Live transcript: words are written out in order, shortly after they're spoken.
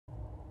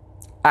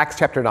Acts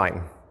chapter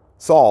 9.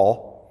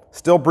 Saul,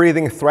 still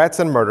breathing threats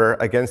and murder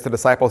against the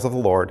disciples of the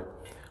Lord,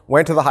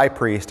 went to the high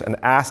priest and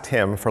asked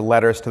him for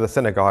letters to the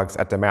synagogues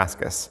at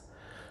Damascus,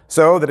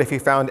 so that if he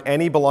found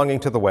any belonging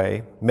to the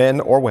way, men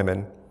or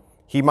women,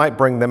 he might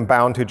bring them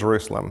bound to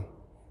Jerusalem.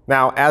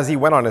 Now, as he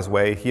went on his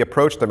way, he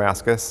approached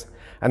Damascus,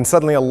 and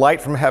suddenly a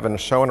light from heaven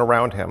shone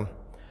around him.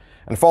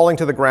 And falling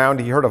to the ground,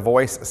 he heard a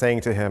voice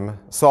saying to him,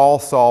 "Saul,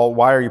 Saul,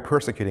 why are you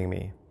persecuting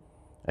me?"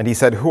 And he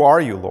said, "Who are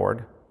you,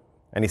 Lord?"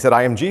 And he said,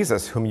 "I am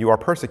Jesus, whom you are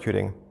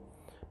persecuting.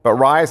 But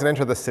rise and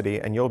enter the city,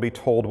 and you'll be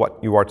told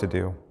what you are to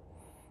do."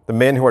 The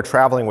men who were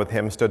traveling with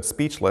him stood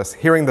speechless,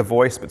 hearing the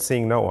voice but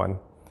seeing no one.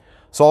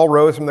 Saul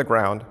rose from the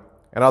ground,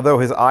 and although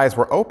his eyes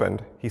were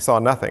opened, he saw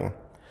nothing.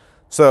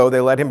 So they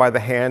led him by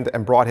the hand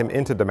and brought him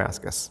into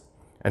Damascus.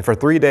 And for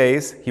 3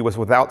 days he was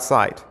without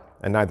sight,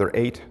 and neither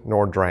ate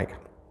nor drank.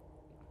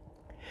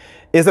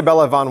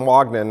 Isabella van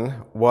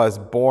Wagenen was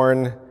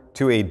born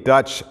to a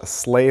Dutch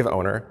slave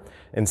owner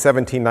in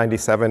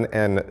 1797,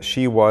 and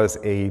she was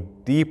a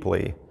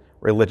deeply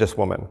religious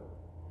woman.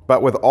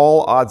 But with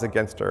all odds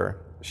against her,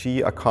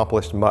 she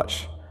accomplished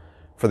much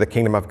for the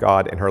kingdom of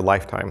God in her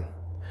lifetime.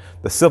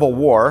 The Civil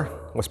War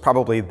was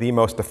probably the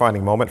most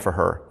defining moment for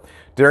her.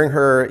 During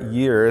her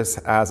years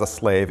as a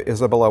slave,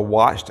 Isabella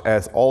watched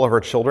as all of her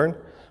children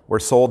were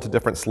sold to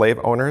different slave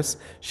owners.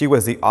 She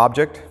was the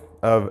object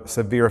of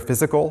severe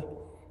physical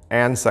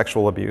and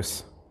sexual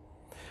abuse.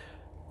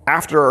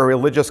 After a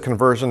religious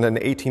conversion in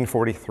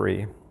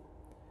 1843,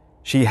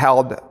 she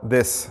held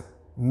this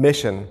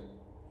mission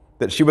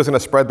that she was going to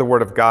spread the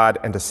word of God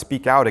and to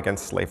speak out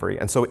against slavery.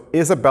 And so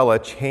Isabella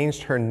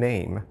changed her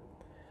name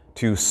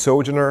to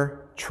Sojourner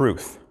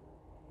Truth.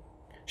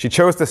 She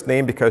chose this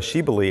name because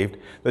she believed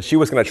that she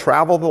was going to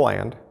travel the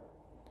land,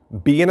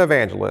 be an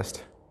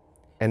evangelist,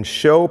 and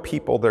show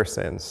people their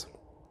sins.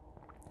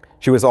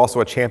 She was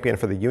also a champion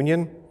for the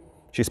Union.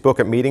 She spoke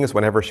at meetings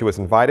whenever she was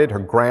invited. Her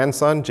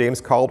grandson, James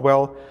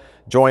Caldwell,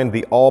 joined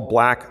the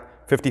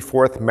all-black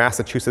 54th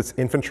Massachusetts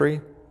Infantry.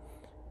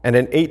 And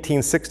in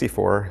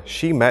 1864,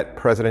 she met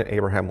President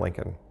Abraham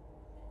Lincoln.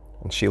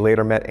 And she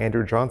later met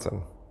Andrew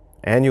Johnson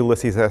and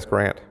Ulysses S.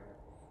 Grant.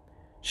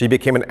 She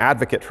became an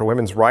advocate for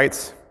women's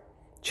rights,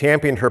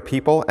 championed her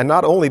people, and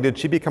not only did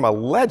she become a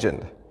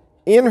legend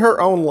in her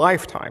own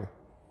lifetime,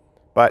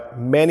 but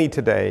many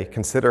today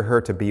consider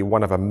her to be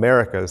one of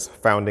America's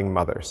founding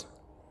mothers.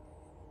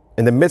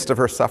 In the midst of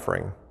her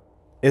suffering,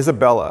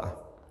 Isabella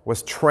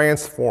was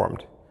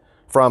transformed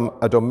from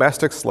a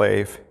domestic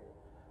slave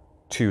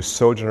to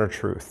Sojourner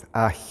Truth,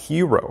 a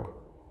hero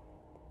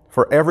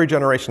for every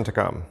generation to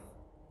come.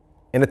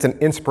 And it's an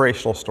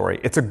inspirational story.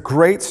 It's a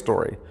great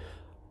story,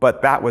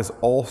 but that was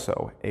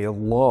also a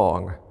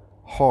long,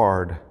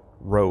 hard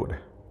road.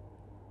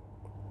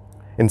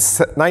 In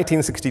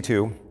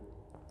 1962,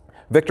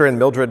 Victor and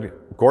Mildred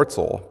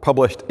Gortzel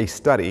published a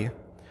study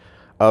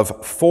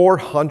of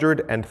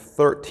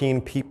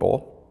 413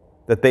 people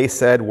that they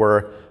said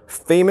were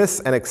famous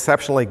and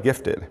exceptionally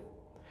gifted,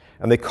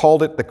 and they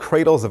called it the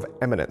Cradles of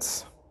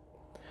Eminence.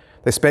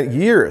 They spent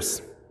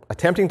years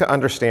attempting to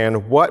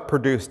understand what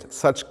produced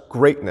such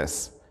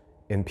greatness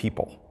in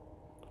people.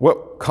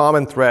 What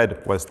common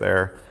thread was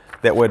there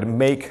that would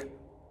make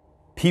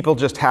people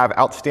just have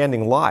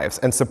outstanding lives?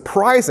 And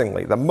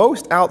surprisingly, the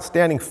most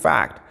outstanding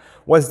fact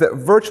was that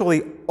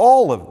virtually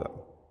all of them,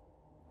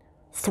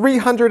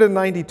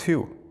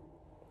 392,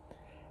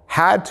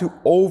 had to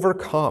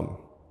overcome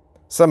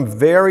some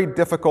very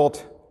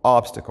difficult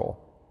obstacle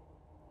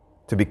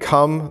to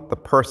become the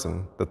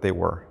person that they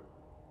were.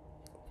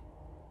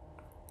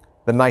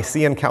 The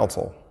Nicene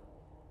Council,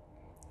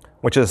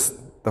 which is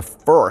the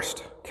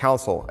first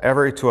council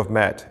ever to have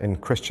met in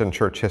Christian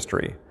church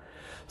history.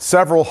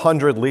 Several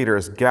hundred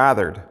leaders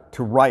gathered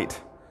to write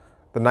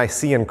the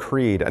Nicene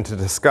Creed and to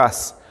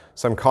discuss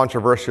some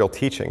controversial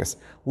teachings.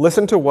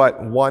 Listen to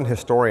what one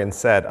historian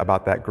said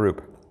about that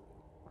group.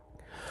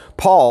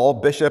 Paul,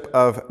 bishop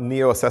of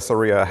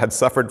Neo-Caesarea, had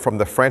suffered from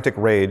the frantic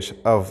rage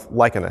of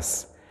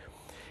Lycanus.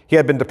 He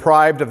had been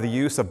deprived of the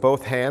use of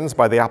both hands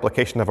by the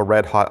application of a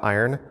red-hot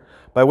iron,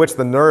 by which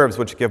the nerves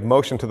which give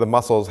motion to the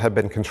muscles had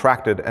been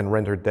contracted and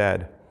rendered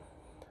dead.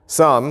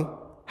 Some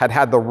had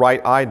had the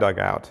right eye dug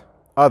out.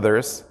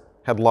 Others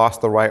had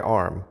lost the right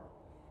arm.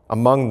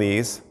 Among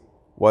these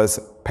was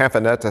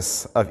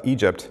Pamphinetus of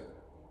Egypt.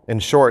 In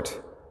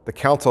short, the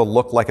council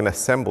looked like an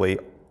assembly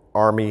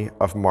army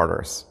of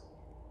martyrs.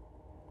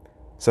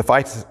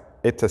 Suffice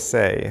it to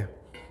say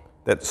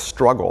that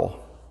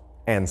struggle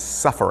and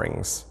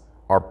sufferings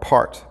are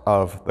part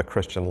of the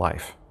Christian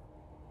life.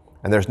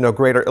 And there's no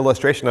greater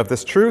illustration of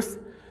this truth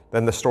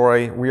than the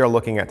story we are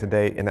looking at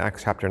today in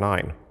Acts chapter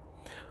 9.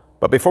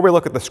 But before we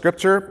look at the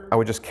scripture, I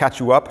would just catch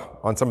you up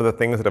on some of the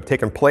things that have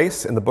taken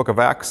place in the book of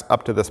Acts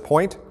up to this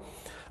point.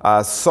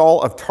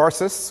 Saul of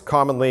Tarsus,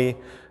 commonly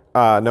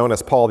known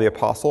as Paul the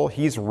Apostle,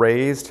 he's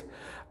raised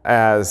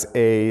as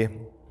a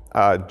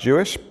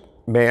Jewish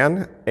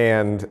man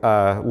and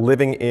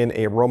living in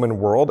a Roman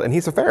world, and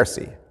he's a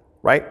Pharisee,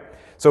 right?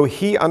 So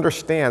he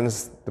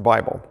understands the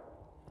Bible.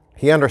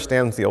 He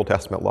understands the Old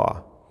Testament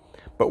law.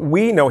 But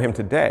we know him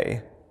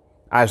today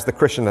as the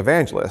Christian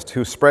evangelist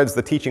who spreads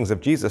the teachings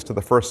of Jesus to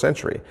the first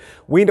century.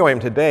 We know him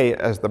today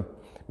as the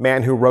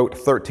man who wrote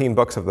 13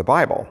 books of the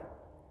Bible.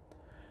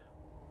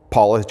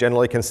 Paul is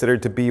generally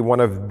considered to be one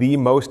of the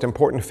most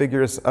important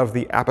figures of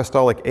the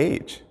apostolic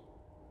age.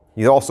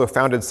 He also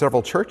founded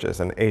several churches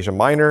in Asia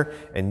Minor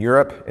and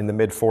Europe in the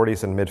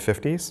mid-40s and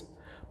mid-50s.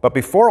 But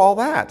before all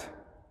that,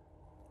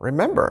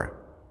 remember,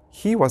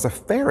 he was a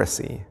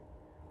Pharisee.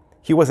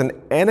 He was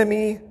an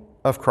enemy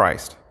of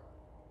Christ.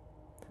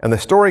 And the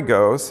story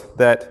goes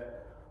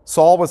that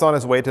Saul was on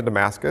his way to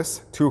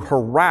Damascus to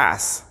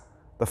harass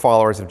the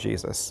followers of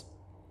Jesus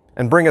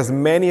and bring as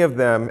many of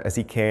them as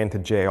he can to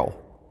jail.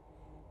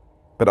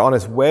 But on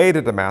his way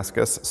to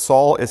Damascus,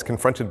 Saul is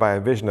confronted by a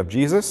vision of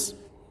Jesus,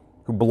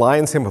 who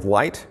blinds him with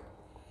light,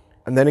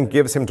 and then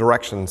gives him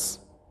directions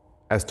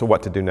as to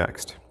what to do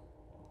next.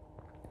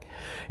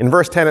 In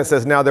verse 10, it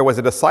says, "Now there was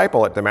a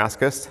disciple at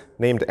Damascus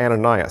named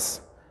Ananias.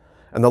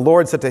 And the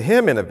Lord said to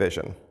him in a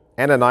vision,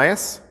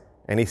 'Ananias?'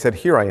 And he said,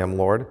 'Here I am,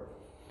 Lord.'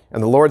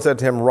 And the Lord said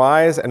to him,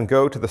 'Rise and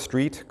go to the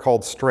street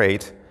called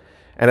Straight,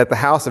 and at the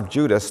house of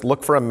Judas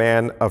look for a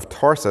man of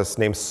Tarsus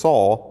named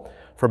Saul,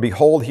 for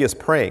behold, he is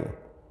praying.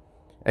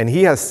 And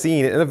he has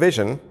seen in a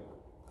vision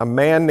a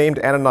man named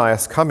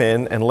Ananias come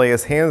in and lay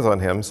his hands on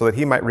him so that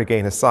he might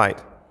regain his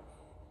sight.'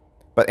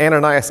 But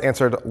Ananias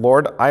answered,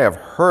 'Lord, I have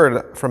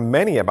heard from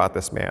many about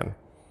this man,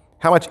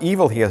 how much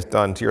evil he has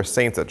done to your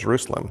saints at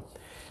Jerusalem.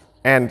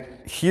 And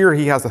here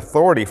he has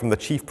authority from the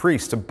chief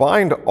priests to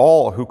bind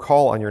all who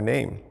call on your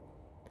name.'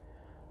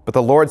 But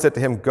the Lord said to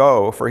him,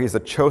 'Go, for he is a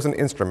chosen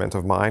instrument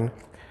of mine,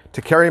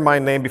 to carry my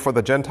name before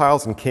the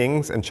Gentiles and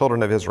kings and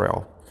children of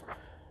Israel.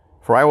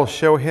 For I will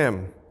show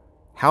him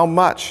how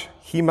much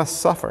he must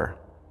suffer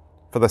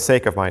for the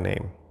sake of my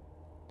name.'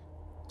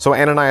 So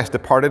Ananias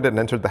departed and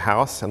entered the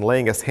house, and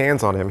laying his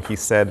hands on him, he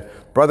said,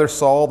 'Brother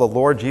Saul, the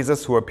Lord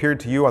Jesus, who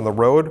appeared to you on the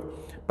road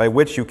by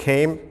which you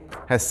came,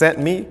 has sent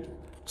me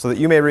so that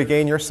you may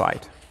regain your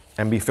sight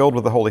and be filled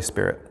with the Holy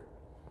Spirit.'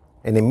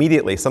 And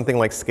immediately something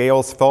like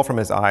scales fell from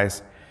his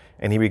eyes,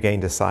 and he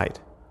regained his sight.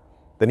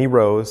 Then he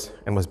rose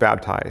and was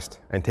baptized,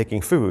 and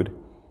taking food,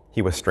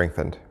 he was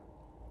strengthened."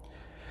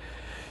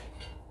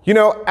 You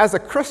know, as a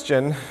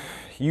Christian,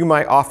 you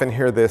might often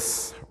hear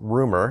this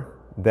rumor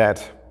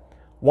that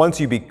once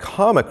you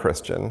become a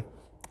Christian,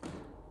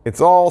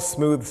 it's all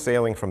smooth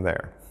sailing from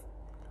there,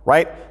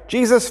 right?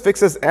 Jesus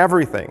fixes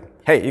everything.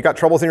 Hey, you got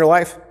troubles in your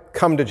life?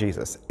 Come to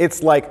Jesus.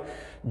 It's like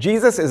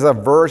Jesus is a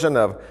version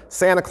of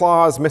Santa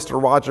Claus,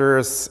 Mr.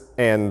 Rogers,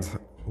 and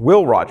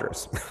Will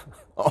Rogers,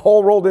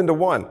 all rolled into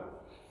one.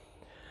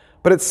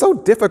 But it's so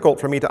difficult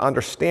for me to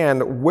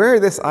understand where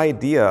this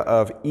idea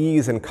of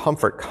ease and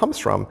comfort comes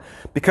from,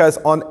 because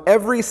on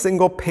every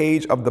single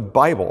page of the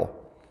Bible,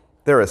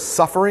 there is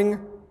suffering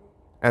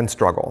and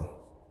struggle.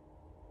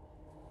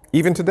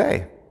 Even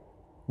today,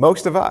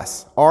 most of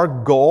us, our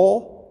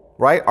goal,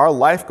 right, our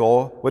life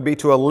goal would be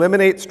to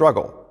eliminate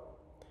struggle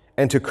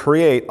and to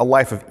create a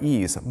life of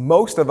ease.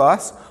 Most of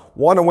us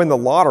want to win the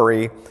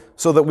lottery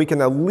so that we can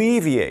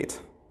alleviate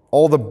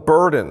all the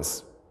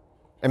burdens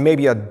and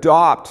maybe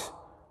adopt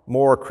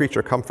more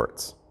creature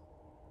comforts.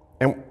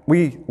 And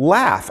we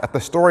laugh at the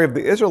story of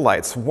the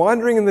Israelites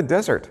wandering in the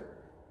desert,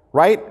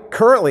 right?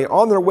 Currently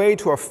on their way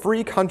to a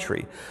free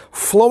country,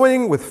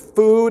 flowing with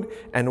food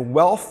and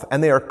wealth,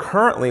 and they are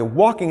currently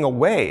walking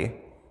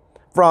away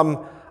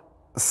from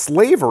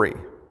slavery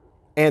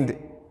and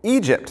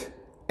Egypt.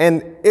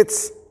 And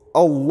it's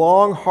a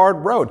long,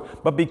 hard road.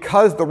 But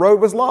because the road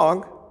was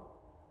long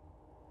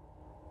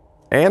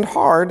and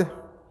hard,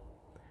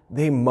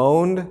 they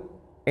moaned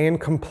and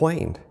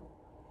complained.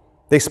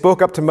 They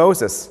spoke up to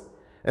Moses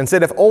and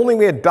said, "If only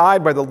we had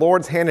died by the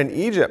Lord's hand in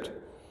Egypt.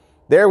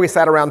 There we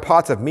sat around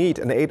pots of meat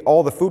and ate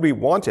all the food we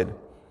wanted.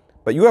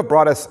 But you have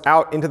brought us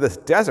out into this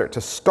desert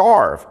to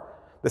starve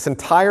this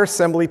entire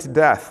assembly to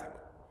death."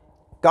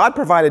 God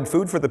provided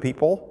food for the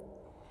people.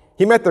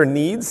 He met their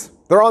needs.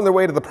 They're on their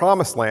way to the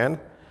promised land,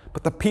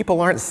 but the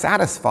people aren't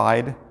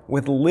satisfied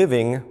with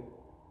living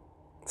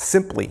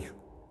simply.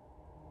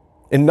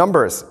 In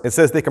Numbers, it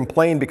says they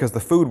complained because the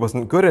food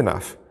wasn't good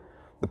enough.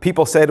 The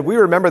people said, "We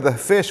remember the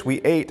fish we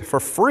ate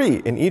for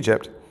free in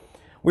Egypt.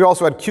 We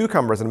also had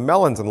cucumbers and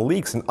melons and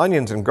leeks and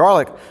onions and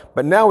garlic,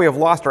 but now we have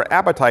lost our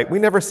appetite. We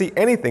never see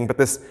anything but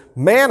this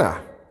manna."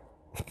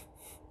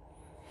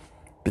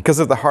 Because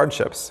of the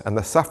hardships and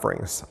the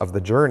sufferings of the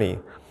journey,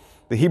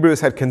 the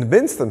Hebrews had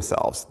convinced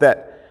themselves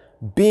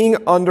that being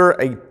under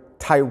a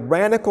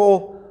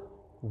tyrannical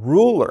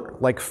ruler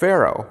like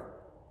Pharaoh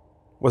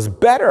was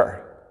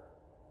better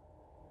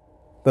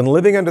than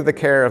living under the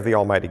care of the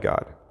Almighty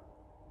God.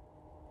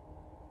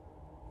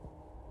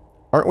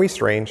 Aren't we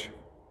strange?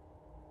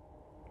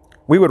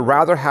 We would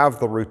rather have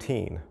the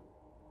routine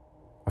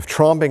of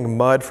tromping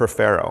mud for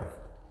Pharaoh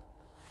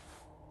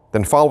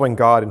than following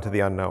God into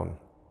the unknown.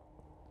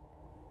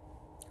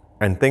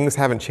 And things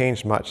haven't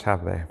changed much,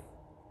 have they?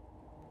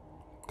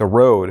 The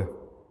road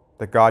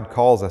that God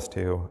calls us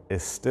to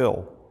is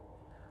still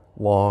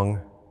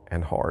long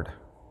and hard.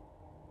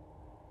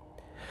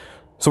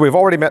 So we've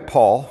already met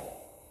Paul,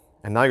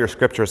 And now your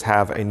scriptures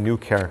have a new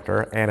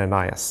character,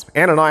 Ananias.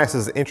 Ananias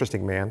is an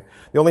interesting man.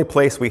 The only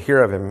place we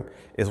hear of him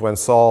is when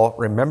Saul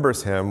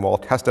remembers him while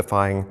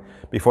testifying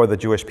before the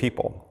Jewish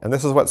people. And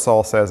this is what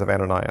Saul says of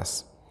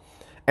Ananias.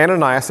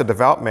 Ananias, a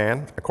devout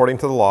man, according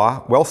to the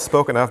law, well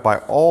spoken of by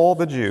all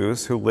the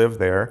Jews who lived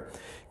there,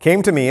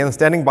 came to me and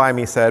standing by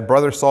me said,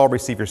 Brother Saul,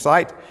 receive your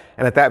sight.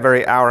 And at that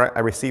very hour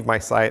I received my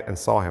sight and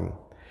saw him.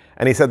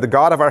 And he said, the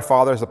God of our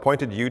fathers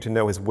appointed you to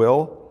know his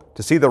will,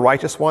 to see the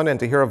righteous one, and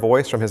to hear a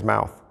voice from his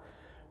mouth.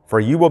 For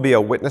you will be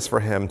a witness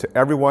for him to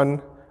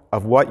everyone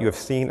of what you have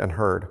seen and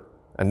heard.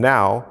 And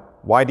now,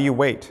 why do you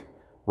wait?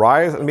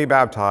 Rise and be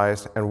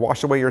baptized and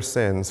wash away your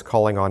sins,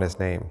 calling on his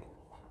name.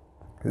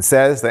 It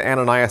says that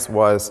Ananias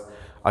was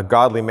a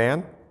godly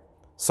man.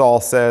 Saul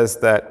says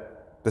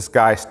that this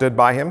guy stood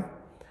by him.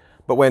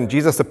 But when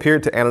Jesus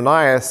appeared to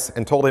Ananias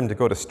and told him to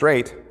go to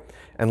straight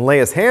and lay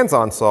his hands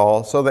on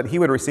Saul so that he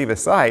would receive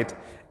his sight,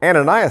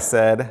 Ananias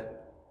said,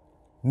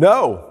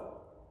 no.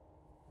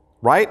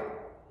 Right?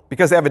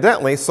 Because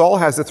evidently Saul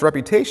has this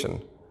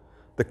reputation.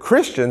 The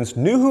Christians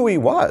knew who he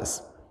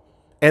was,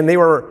 and they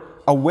were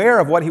aware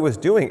of what he was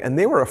doing, and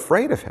they were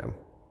afraid of him.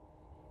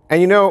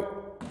 And you know,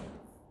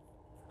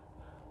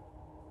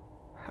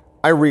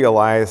 I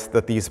realize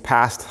that these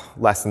past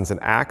lessons in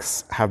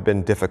Acts have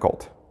been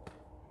difficult.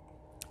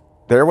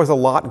 There was a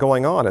lot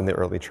going on in the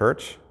early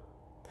church.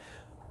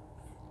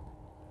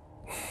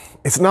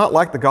 It's not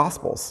like the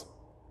Gospels.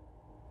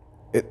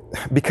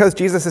 Because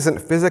Jesus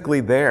isn't physically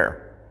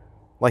there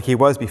like he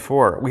was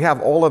before, we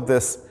have all of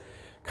this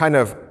kind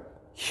of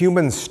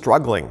human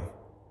struggling,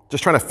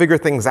 just trying to figure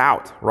things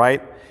out,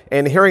 right?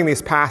 And hearing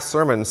these past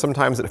sermons,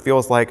 sometimes it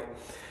feels like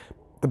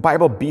the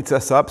Bible beats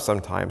us up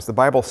sometimes. The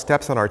Bible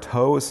steps on our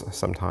toes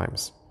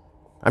sometimes.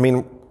 I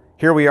mean,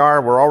 here we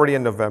are, we're already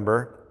in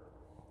November,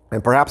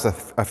 and perhaps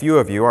a few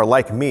of you are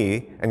like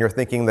me, and you're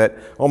thinking that,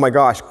 oh my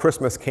gosh,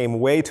 Christmas came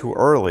way too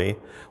early,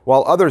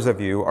 while others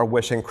of you are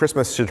wishing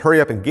Christmas should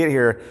hurry up and get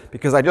here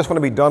because I just want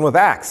to be done with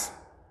Acts.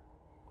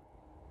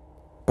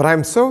 But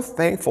I'm so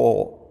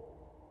thankful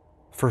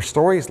for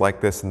stories like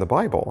this in the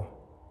Bible,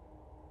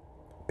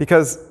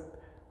 because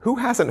who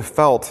hasn't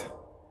felt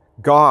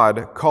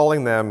God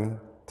calling them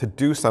to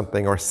do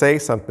something or say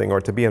something or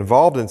to be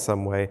involved in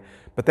some way,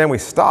 but then we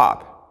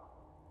stop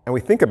and we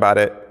think about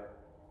it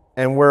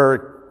and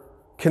we're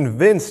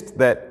convinced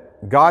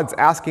that God's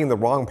asking the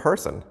wrong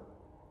person,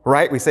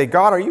 right? We say,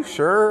 God, are you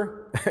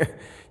sure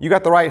you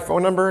got the right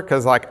phone number?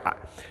 Because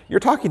you're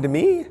talking to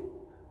me?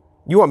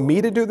 You want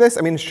me to do this?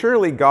 I mean,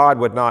 surely God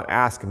would not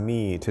ask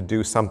me to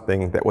do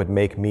something that would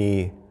make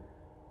me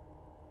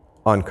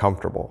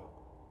uncomfortable.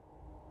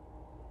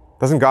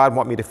 Doesn't God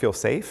want me to feel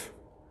safe?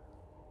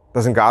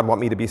 Doesn't God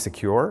want me to be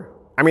secure?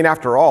 I mean,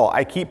 after all,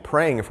 I keep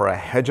praying for a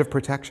hedge of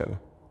protection.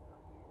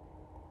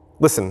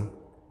 Listen,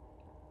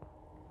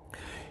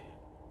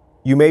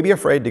 you may be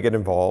afraid to get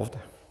involved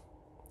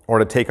or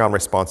to take on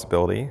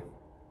responsibility.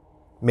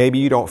 Maybe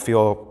you don't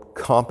feel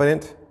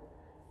competent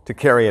to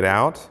carry it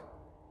out.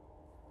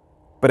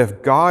 But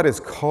if God is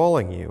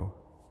calling you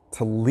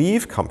to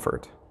leave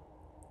comfort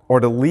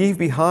or to leave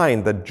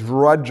behind the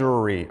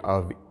drudgery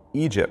of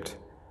Egypt,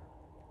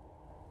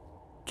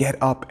 get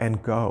up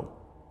and go.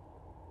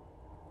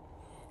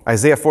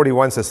 Isaiah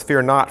 41 says,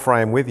 fear not, for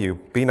I am with you.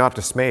 Be not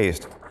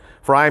dismayed,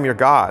 for I am your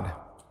God,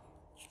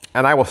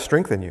 and I will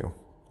strengthen you.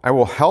 I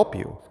will help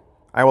you.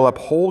 I will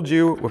uphold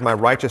you with my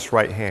righteous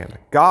right hand.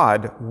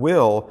 God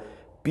will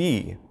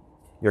be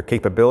your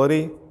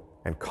capability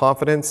and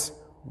confidence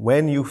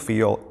when you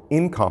feel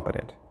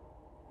incompetent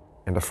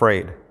and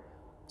afraid.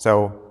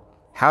 So,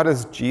 how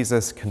does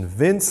Jesus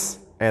convince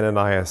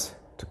Ananias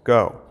to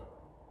go?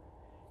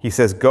 He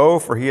says, go,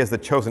 for he is the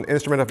chosen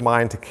instrument of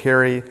mine to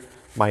carry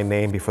my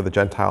name before the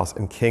Gentiles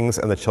and kings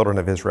and the children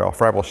of Israel.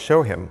 For I will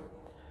show him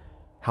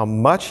how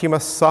much he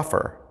must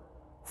suffer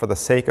for the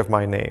sake of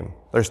my name.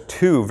 There's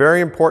two very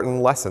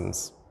important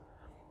lessons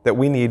that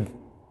we need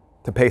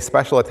to pay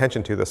special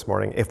attention to this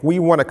morning if we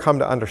want to come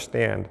to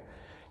understand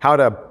how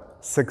to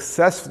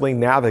successfully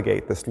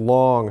navigate this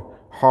long,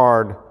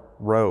 hard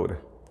road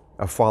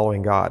of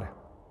following God.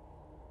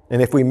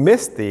 And if we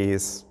miss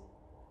these,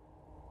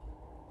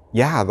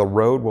 the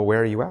road will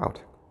wear you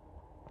out.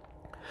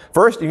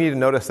 First, you need to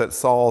notice that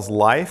Saul's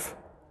life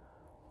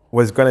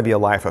was going to be a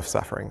life of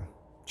suffering.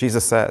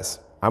 Jesus says,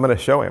 I'm going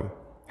to show him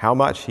how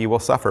much he will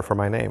suffer for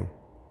my name.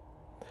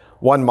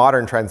 One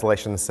modern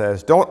translation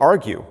says, don't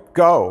argue,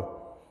 go.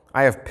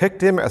 I have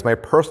picked him as my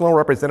personal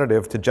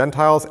representative to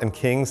Gentiles and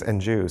kings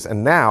and Jews.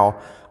 And now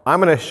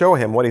I'm going to show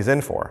him what he's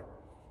in for.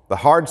 The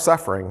hard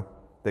suffering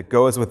that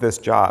goes with this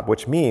job,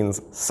 which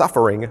means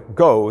suffering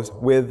goes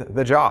with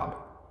the job.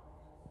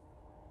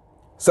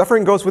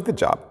 Suffering goes with the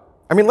job.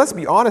 I mean, let's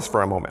be honest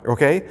for a moment,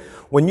 okay?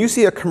 When you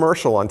see a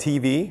commercial on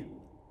TV,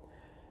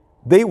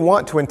 they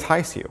want to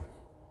entice you.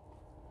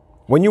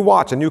 When you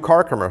watch a new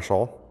car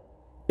commercial,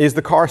 is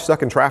the car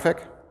stuck in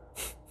traffic?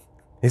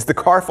 Is the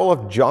car full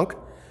of junk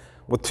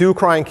with two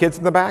crying kids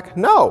in the back?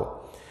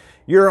 No.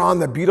 You're on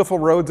the beautiful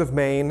roads of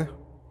Maine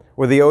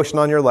with the ocean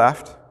on your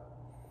left.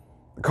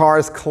 The car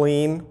is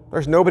clean.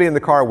 There's nobody in the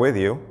car with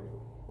you.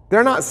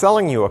 They're not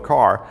selling you a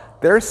car.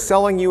 They're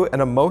selling you an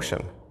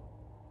emotion.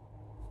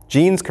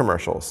 Jeans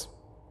commercials,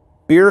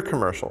 beer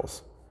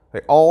commercials,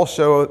 they all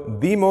show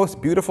the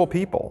most beautiful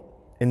people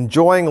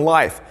enjoying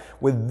life.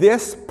 With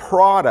this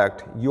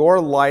product,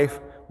 your life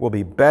will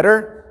be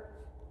better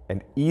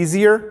and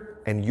easier,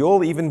 and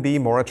you'll even be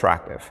more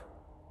attractive.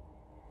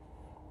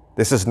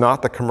 This is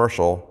not the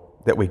commercial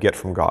that we get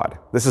from God.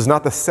 This is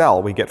not the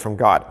sell we get from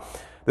God.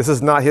 This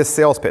is not his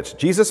sales pitch.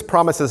 Jesus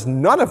promises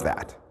none of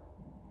that.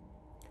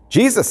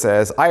 Jesus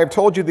says, I have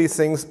told you these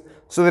things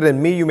so that in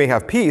me you may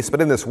have peace,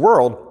 but in this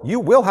world you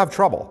will have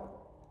trouble.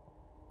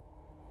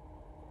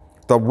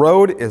 The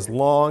road is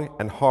long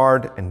and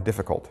hard and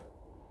difficult,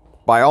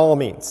 by all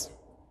means,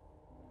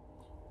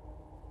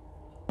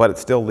 but it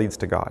still leads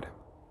to God.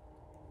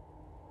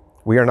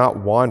 We are not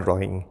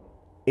wandering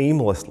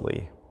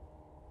aimlessly,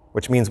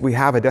 which means we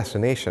have a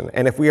destination.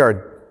 And if we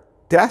are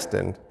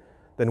destined,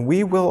 then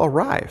we will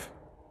arrive.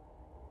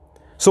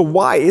 So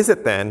why is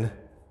it then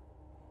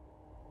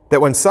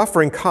that when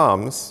suffering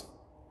comes,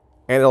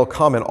 and it'll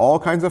come in all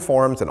kinds of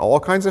forms and all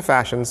kinds of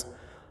fashions,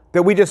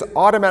 that we just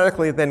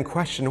automatically then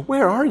question,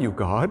 where are you,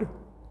 God?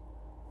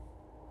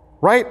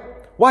 Right?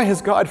 Why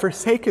has God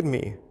forsaken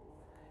me?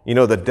 You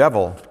know, the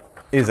devil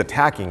is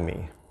attacking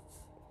me.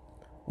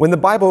 When the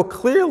Bible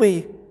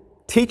clearly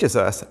teaches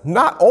us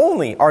not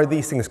only are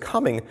these things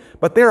coming,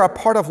 but they're a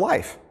part of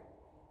life.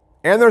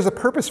 And there's a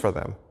purpose for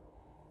them.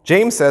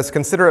 James says,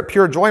 consider it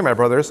pure joy, my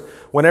brothers,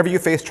 whenever you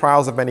face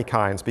trials of many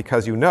kinds,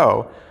 because you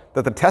know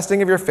that the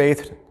testing of your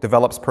faith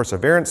develops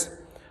perseverance.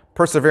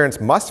 Perseverance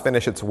must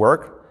finish its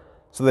work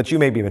so that you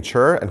may be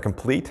mature and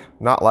complete,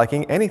 not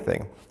lacking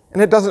anything.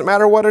 And it doesn't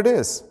matter what it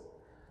is.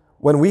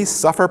 When we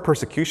suffer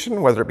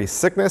persecution, whether it be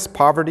sickness,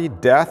 poverty,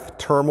 death,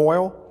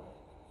 turmoil,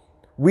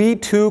 we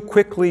too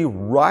quickly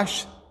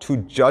rush to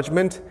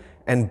judgment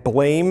and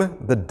blame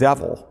the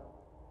devil.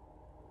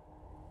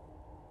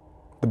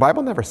 The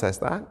Bible never says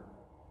that.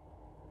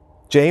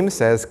 James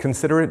says,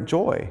 consider it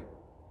joy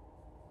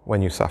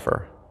when you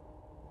suffer,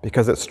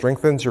 because it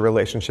strengthens your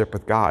relationship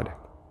with God.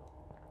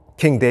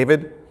 King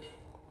David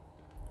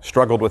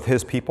struggled with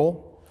his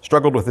people,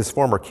 struggled with his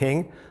former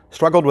king,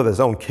 struggled with his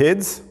own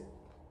kids,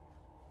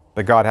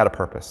 but God had a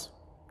purpose.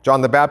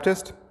 John the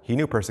Baptist, he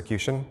knew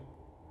persecution.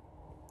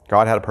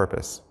 God had a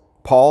purpose.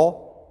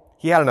 Paul,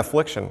 he had an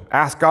affliction.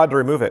 Asked God to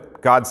remove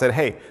it. God said,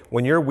 hey,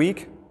 when you're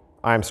weak,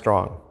 I'm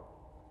strong.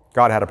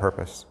 God had a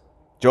purpose.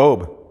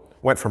 Job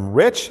went from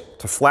rich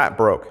to flat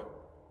broke.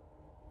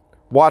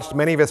 Watched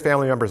many of his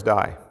family members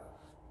die.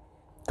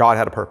 God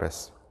had a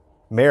purpose.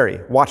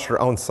 Mary watched her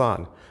own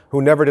son,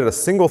 who never did a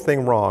single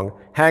thing wrong,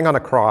 hang on a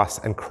cross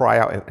and cry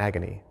out in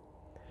agony.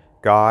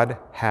 God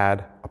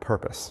had a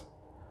purpose.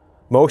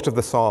 Most of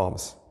the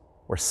Psalms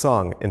were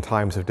sung in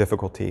times of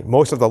difficulty.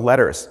 Most of the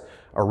letters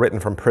are written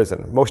from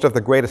prison. Most of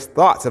the greatest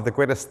thoughts of the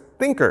greatest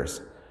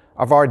thinkers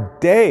of our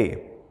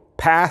day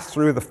passed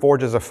through the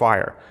forges of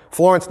fire.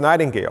 Florence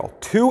Nightingale,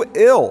 too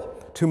ill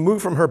to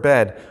move from her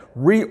bed,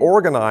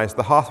 reorganized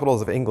the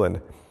hospitals of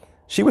England.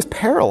 She was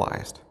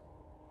paralyzed.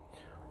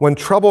 When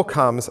trouble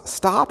comes,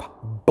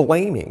 stop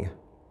blaming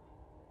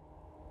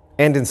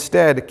and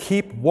instead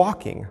keep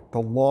walking the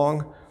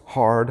long,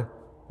 hard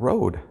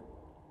road.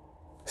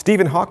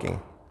 Stephen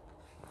Hawking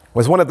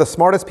was one of the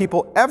smartest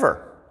people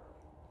ever.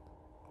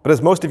 But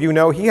as most of you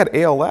know, he had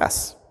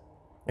ALS,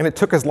 and it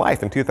took his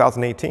life in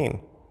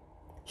 2018.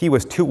 He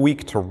was too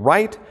weak to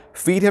write,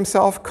 feed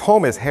himself,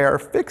 comb his hair,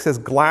 fix his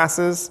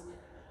glasses.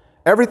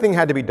 Everything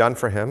had to be done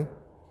for him.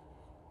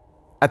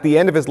 At the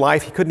end of his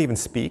life, he couldn't even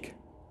speak.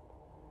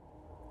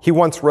 He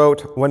once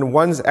wrote, when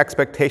one's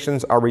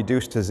expectations are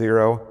reduced to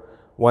zero,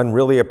 one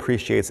really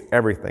appreciates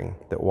everything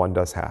that one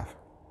does have.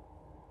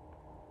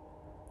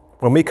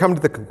 When we come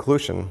to the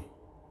conclusion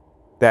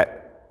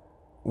that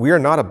we are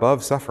not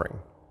above suffering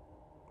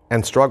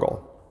and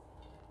struggle,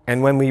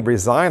 and when we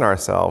resign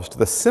ourselves to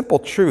the simple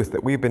truth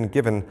that we've been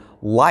given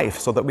life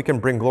so that we can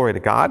bring glory to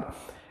God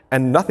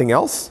and nothing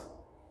else,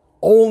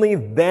 only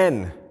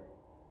then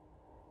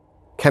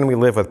can we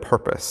live with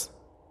purpose.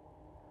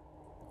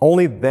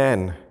 Only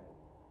then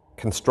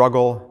can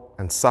struggle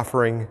and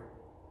suffering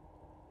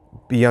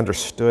be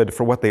understood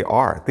for what they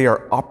are. They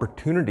are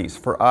opportunities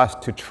for us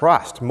to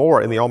trust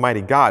more in the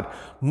Almighty God,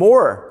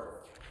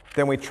 more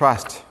than we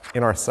trust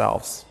in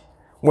ourselves.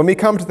 When we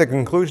come to the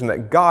conclusion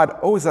that God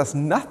owes us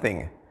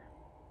nothing,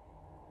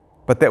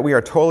 but that we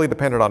are totally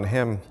dependent on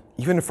Him,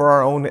 even for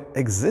our own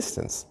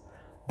existence,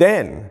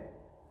 then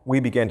we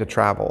begin to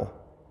travel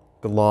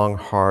the long,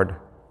 hard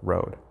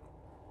road.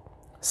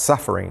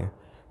 Suffering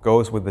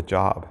goes with the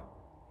job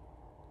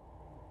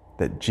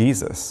that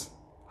Jesus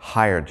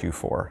hired you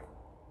for.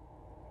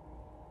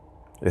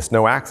 It's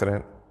no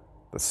accident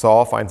that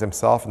Saul finds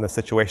himself in the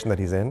situation that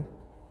he's in.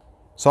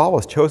 Saul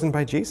was chosen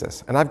by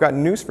Jesus, and I've got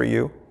news for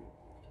you.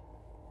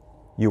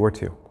 You were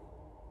too.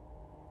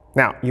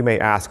 Now, you may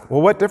ask,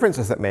 well, what difference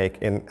does it make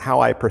in how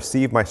I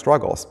perceive my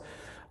struggles?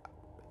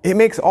 It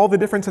makes all the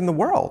difference in the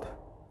world.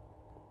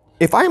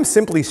 If I am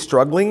simply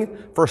struggling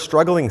for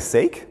struggling's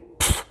sake,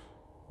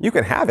 you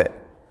can have it.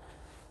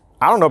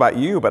 I don't know about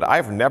you, but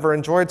I've never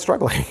enjoyed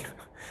struggling.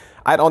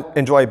 I don't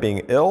enjoy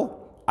being ill.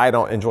 I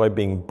don't enjoy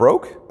being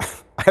broke.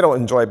 I don't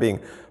enjoy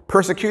being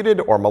persecuted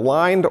or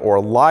maligned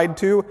or lied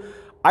to.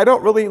 I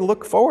don't really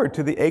look forward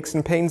to the aches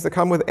and pains that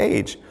come with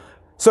age.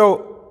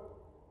 So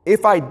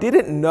if I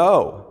didn't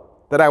know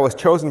that I was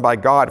chosen by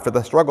God for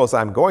the struggles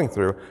I'm going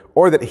through,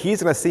 or that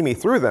he's going to see me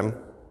through them,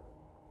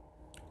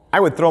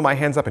 I would throw my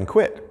hands up and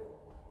quit.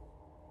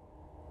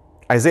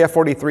 Isaiah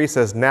 43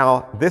 says,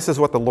 "Now this is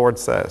what the Lord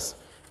says,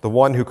 the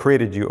one who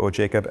created you, O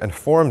Jacob, and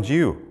formed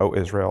you, O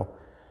Israel.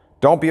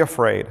 Don't be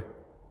afraid,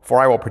 for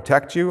I will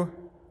protect you.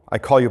 I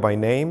call you by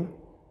name.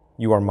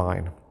 You are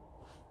mine."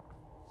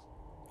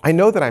 I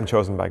know that I'm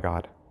chosen by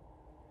God.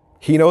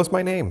 He knows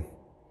my name.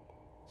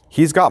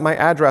 He's got my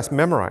address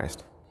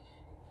memorized.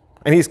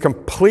 And he's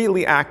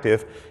completely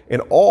active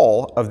in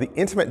all of the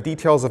intimate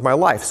details of my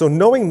life. So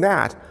knowing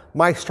that,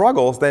 my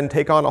struggles then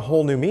take on a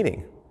whole new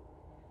meaning.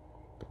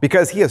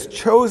 Because he has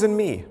chosen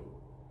me,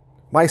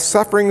 my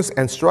sufferings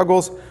and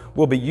struggles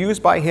will be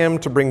used by him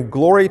to bring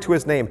glory to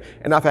his name.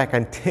 And if I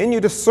continue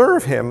to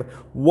serve him,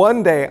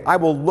 one day I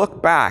will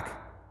look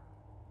back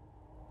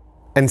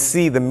and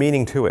see the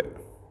meaning to it.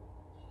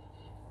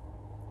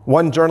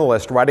 One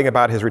journalist writing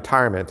about his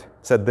retirement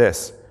said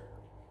this: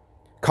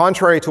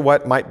 "Contrary to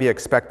what might be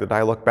expected,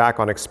 I look back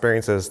on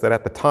experiences that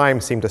at the time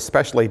seemed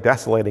especially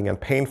desolating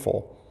and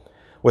painful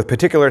with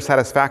particular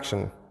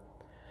satisfaction.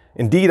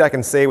 Indeed, I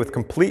can say with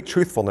complete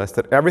truthfulness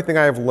that everything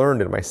I have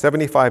learned in my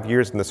 75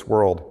 years in this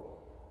world,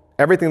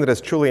 everything that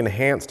has truly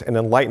enhanced and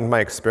enlightened my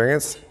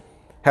experience,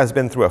 has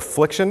been through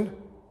affliction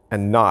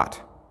and not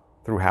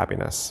through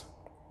happiness."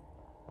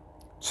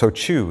 So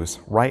choose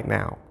right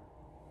now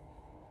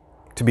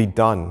to be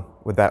done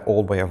with that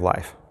old way of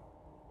life.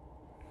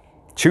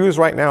 Choose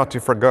right now to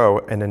forgo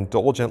an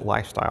indulgent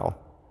lifestyle.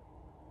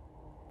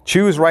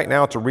 Choose right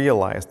now to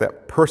realize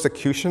that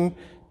persecution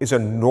is a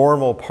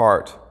normal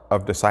part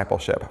of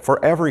discipleship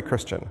for every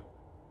Christian.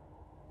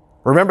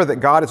 Remember that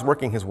God is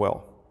working his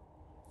will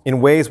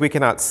in ways we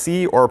cannot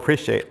see or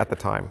appreciate at the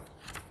time.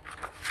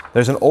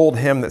 There's an old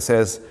hymn that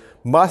says,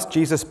 "Must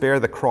Jesus bear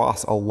the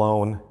cross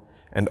alone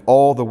and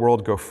all the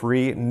world go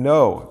free?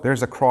 No,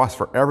 there's a cross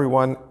for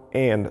everyone,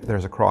 and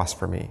there's a cross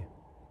for me."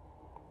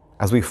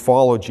 As we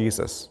follow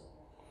Jesus,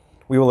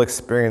 we will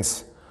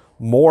experience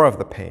more of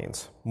the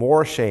pains,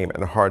 more shame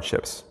and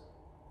hardships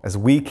as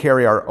we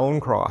carry our own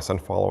cross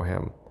and follow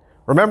him.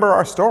 Remember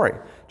our story.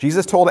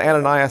 Jesus told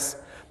Ananias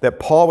that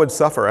Paul would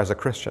suffer as a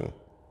Christian.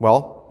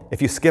 Well,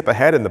 if you skip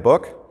ahead in the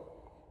book,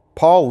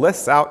 Paul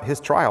lists out his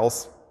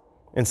trials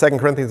in 2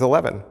 Corinthians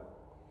 11.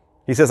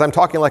 He says, "I'm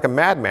talking like a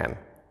madman,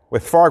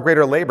 with far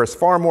greater labors,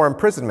 far more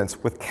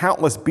imprisonments, with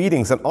countless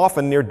beatings, and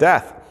often near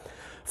death.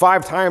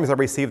 5 times I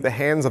received the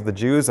hands of the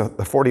Jews,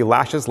 the 40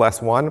 lashes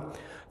less one.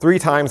 3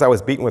 times I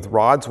was beaten with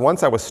rods.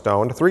 Once I was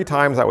stoned. 3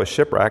 times I was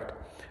shipwrecked.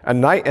 A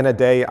night and a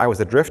day I was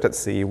adrift at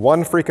sea.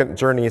 1 frequent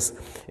journeys,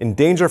 in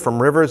danger from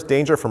rivers,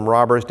 danger from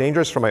robbers,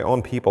 dangers from my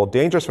own people,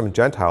 dangers from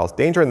Gentiles,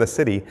 danger in the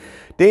city,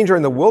 danger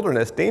in the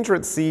wilderness, danger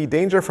at sea,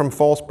 danger from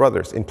false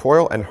brothers, in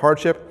toil and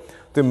hardship,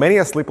 through many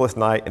a sleepless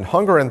night, in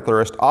hunger and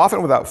thirst,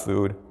 often without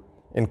food,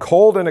 in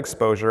cold and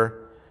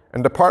exposure,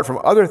 and apart from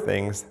other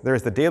things, there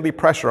is the daily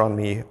pressure on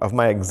me of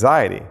my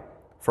anxiety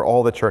for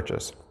all the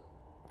churches."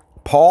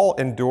 Paul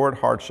endured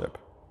hardship.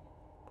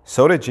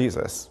 So did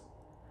Jesus,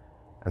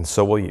 and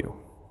so will you.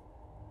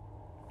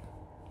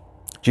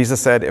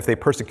 Jesus said, "If they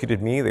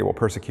persecuted me, they will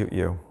persecute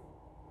you."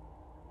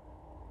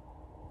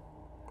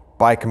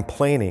 By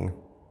complaining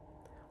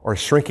or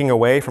shrinking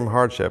away from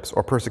hardships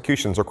or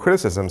persecutions or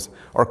criticisms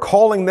or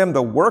calling them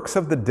the works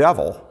of the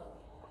devil,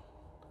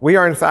 we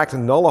are in fact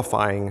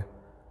nullifying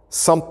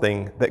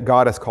something that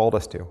God has called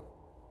us to.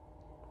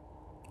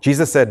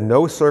 Jesus said,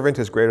 "No servant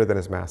is greater than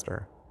his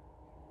master."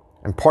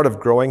 And part of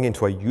growing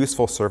into a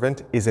useful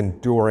servant is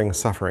enduring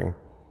suffering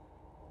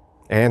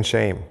and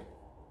shame.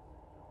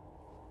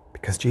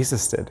 Because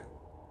Jesus did.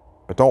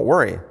 But don't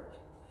worry.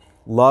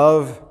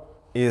 Love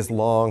is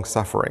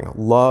long-suffering.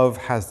 Love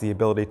has the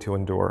ability to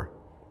endure.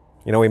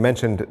 You know, we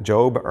mentioned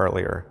Job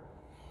earlier.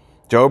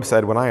 Job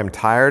said, "When I am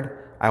tired,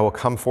 I will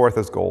come forth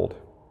as gold."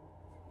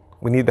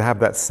 We need to have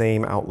that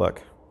same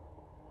outlook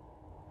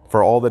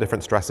for all the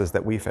different stresses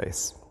that we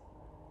face.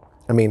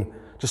 I mean,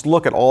 just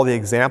look at all the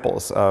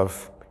examples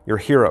of your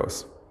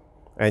heroes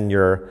and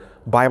your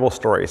Bible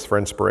stories for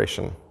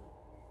inspiration.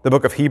 The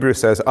book of Hebrews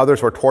says,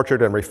 "Others were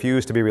tortured and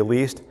refused to be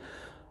released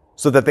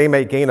so that they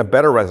may gain a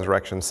better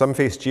resurrection. Some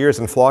faced jeers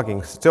and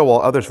floggings, still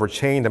while others were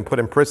chained and put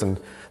in prison.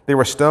 They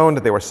were stoned,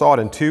 they were sawed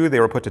in two,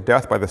 they were put to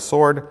death by the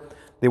sword.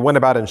 They went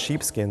about in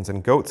sheepskins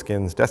and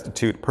goatskins,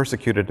 destitute,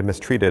 persecuted, and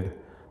mistreated.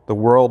 The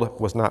world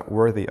was not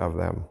worthy of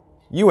them."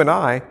 You and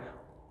I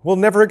will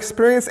never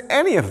experience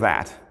any of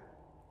that,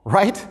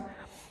 right?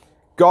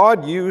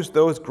 God used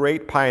those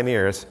great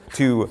pioneers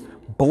to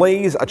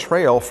blaze a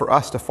trail for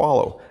us to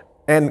follow.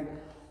 And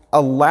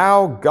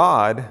allow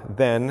God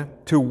then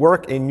to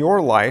work in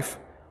your life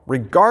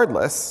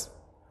regardless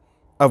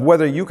of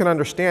whether you can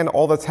understand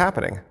all that's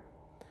happening.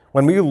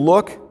 When we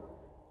look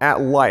at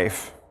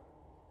life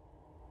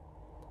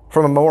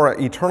From a more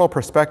eternal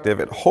perspective,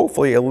 it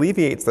hopefully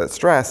alleviates that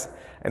stress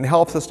and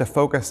helps us to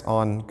focus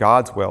on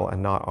God's will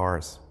and not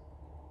ours.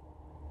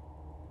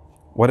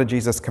 What did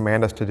Jesus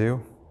command us to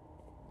do?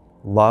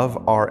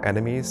 Love our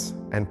enemies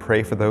and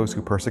pray for those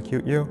who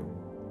persecute you.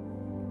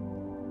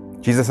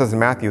 Jesus says in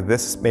Matthew,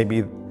 this may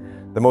be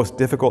the most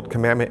difficult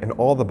commandment in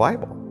all the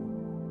Bible.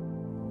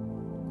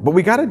 But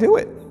we got to do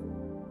it.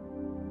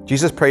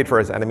 Jesus prayed for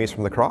his enemies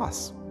from the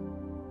cross.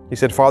 He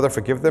said, Father,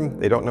 forgive them.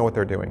 They don't know what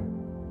they're doing.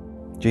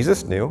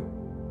 Jesus knew.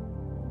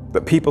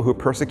 But people who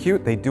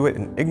persecute, they do it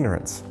in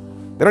ignorance.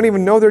 They don't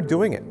even know they're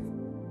doing it.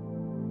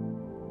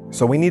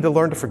 So we need to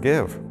learn to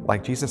forgive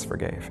like Jesus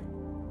forgave.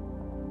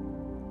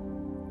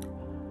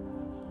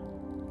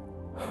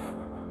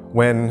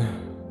 When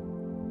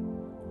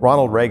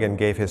Ronald Reagan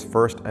gave his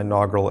first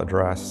inaugural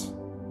address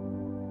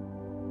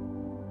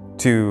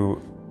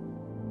to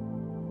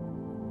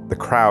the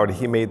crowd,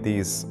 he made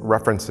these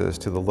references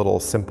to the little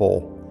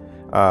simple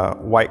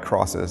white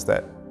crosses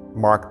that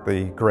mark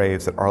the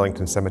graves at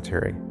Arlington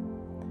Cemetery.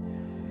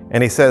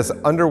 And he says,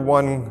 under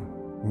one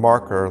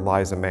marker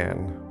lies a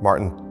man,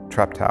 Martin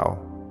Treptow,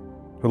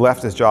 who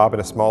left his job in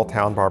a small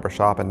town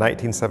barbershop in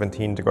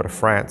 1917 to go to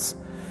France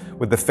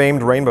with the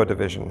famed Rainbow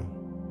Division.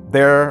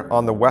 There,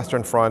 on the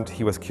Western Front,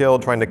 he was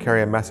killed trying to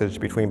carry a message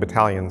between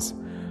battalions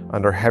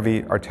under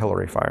heavy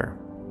artillery fire.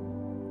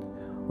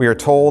 We are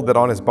told that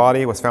on his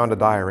body was found a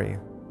diary,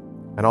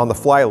 and on the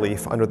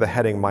flyleaf, under the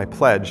heading, My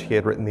Pledge, he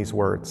had written these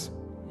words: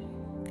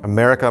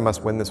 America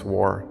must win this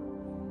war.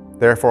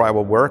 Therefore I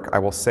will work, I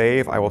will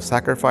save, I will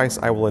sacrifice,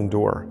 I will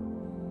endure.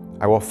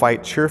 I will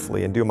fight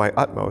cheerfully and do my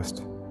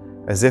utmost,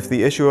 as if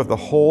the issue of the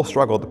whole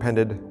struggle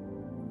depended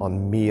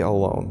on me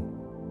alone.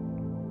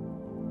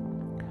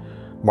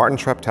 Martin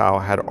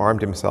Treptow had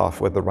armed himself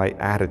with the right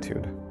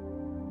attitude,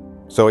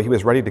 so he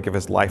was ready to give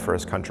his life for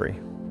his country.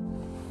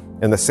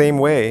 In the same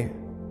way,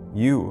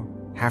 you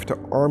have to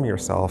arm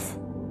yourself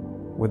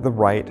with the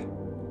right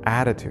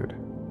attitude.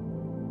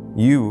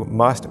 You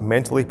must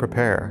mentally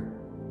prepare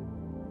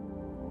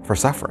for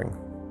suffering.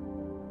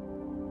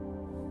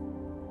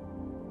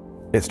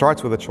 It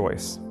starts with a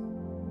choice.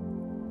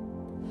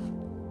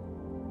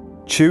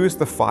 Choose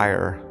the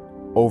fire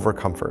over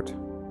comfort.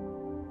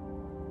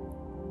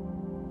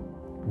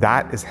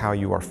 That is how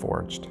you are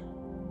forged.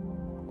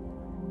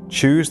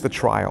 Choose the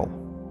trial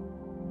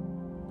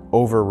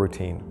over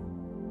routine.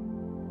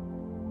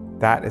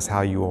 That is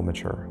how you will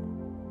mature.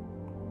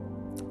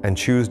 And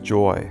choose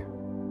joy,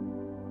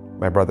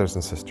 my brothers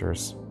and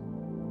sisters,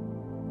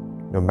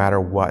 no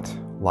matter what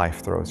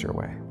life throws your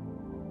way.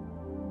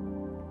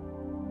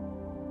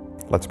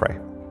 Let's pray.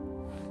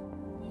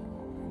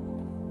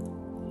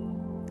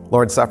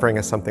 Lord, suffering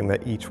is something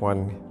that each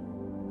one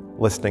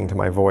listening to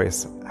my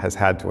voice has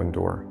had to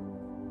endure.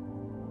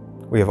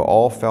 We have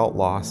all felt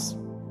loss,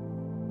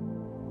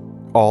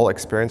 all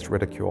experienced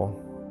ridicule,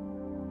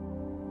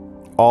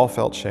 all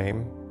felt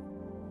shame,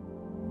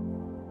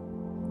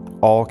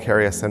 all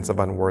carry a sense of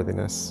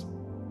unworthiness,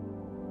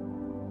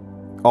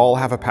 all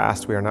have a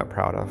past we are not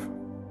proud of,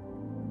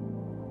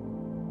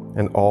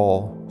 and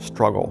all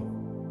struggle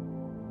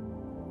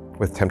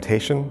with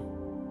temptation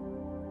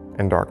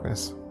and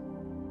darkness.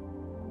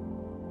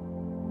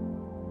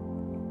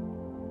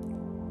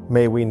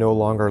 May we no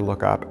longer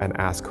look up and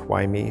ask,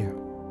 why me?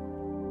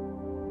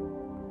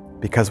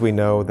 Because we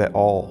know that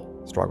all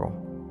struggle,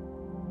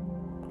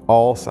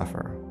 all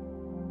suffer,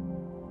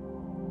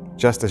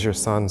 just as your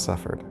Son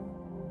suffered,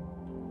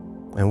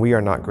 and we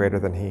are not greater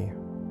than he.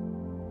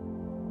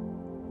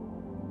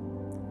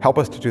 Help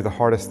us to do the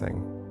hardest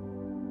thing,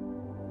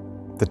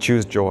 to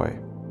choose joy.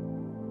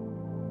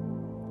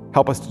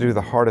 Help us to do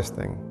the hardest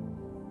thing,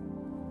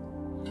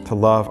 to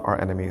love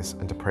our enemies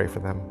and to pray for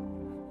them.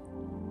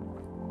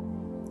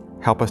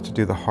 Help us to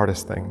do the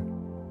hardest thing,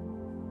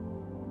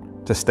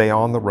 to stay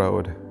on the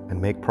road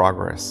and make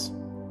progress,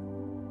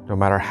 no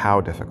matter how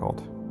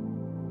difficult,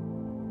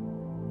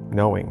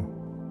 knowing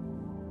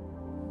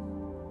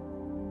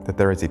that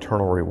there is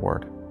eternal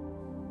reward.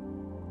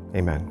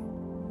 Amen.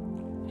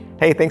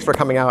 Hey, thanks for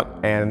coming out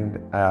and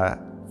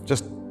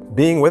just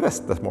being with us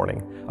this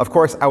morning. Of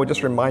course, I would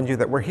just remind you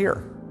that we're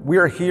here. We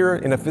are here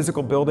in a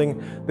physical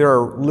building. There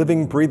are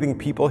living, breathing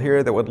people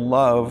here that would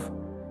love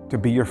to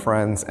be your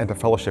friends and to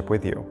fellowship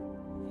with you.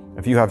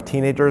 If you have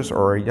teenagers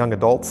or young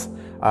adults,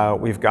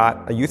 we've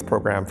got a youth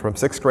program from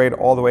 6th grade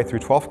all the way through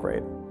 12th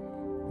grade.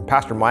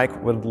 Pastor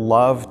Mike would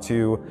love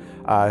to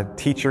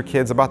teach your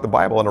kids about the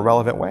Bible in a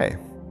relevant way.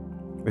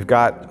 We've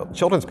got a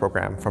children's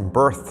program from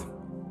birth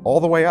all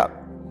the way up.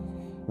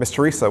 Miss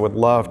Teresa would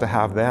love to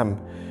have them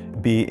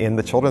be in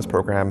the children's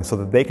program so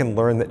that they can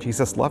learn that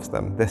Jesus loves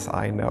them. This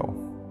I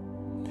know.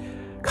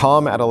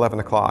 Come at 11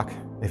 o'clock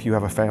if you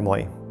have a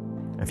family.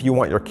 If you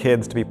want your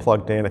kids to be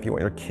plugged in, if you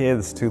want your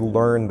kids to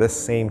learn this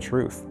same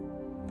truth.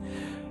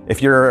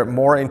 If you're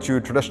more into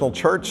traditional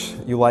church,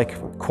 you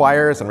like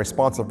choirs and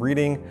responsive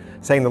reading,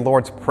 saying the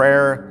Lord's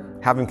Prayer,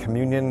 having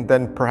communion,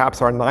 then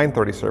perhaps our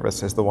 9:30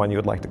 service is the one you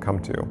would like to come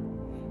to.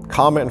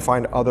 Come and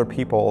find other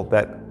people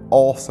that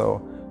also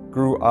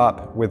grew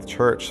up with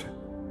church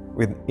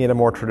in a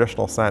more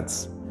traditional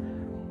sense.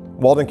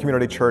 Walden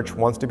Community Church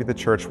wants to be the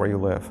church where you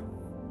live.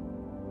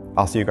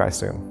 I'll see you guys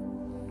soon.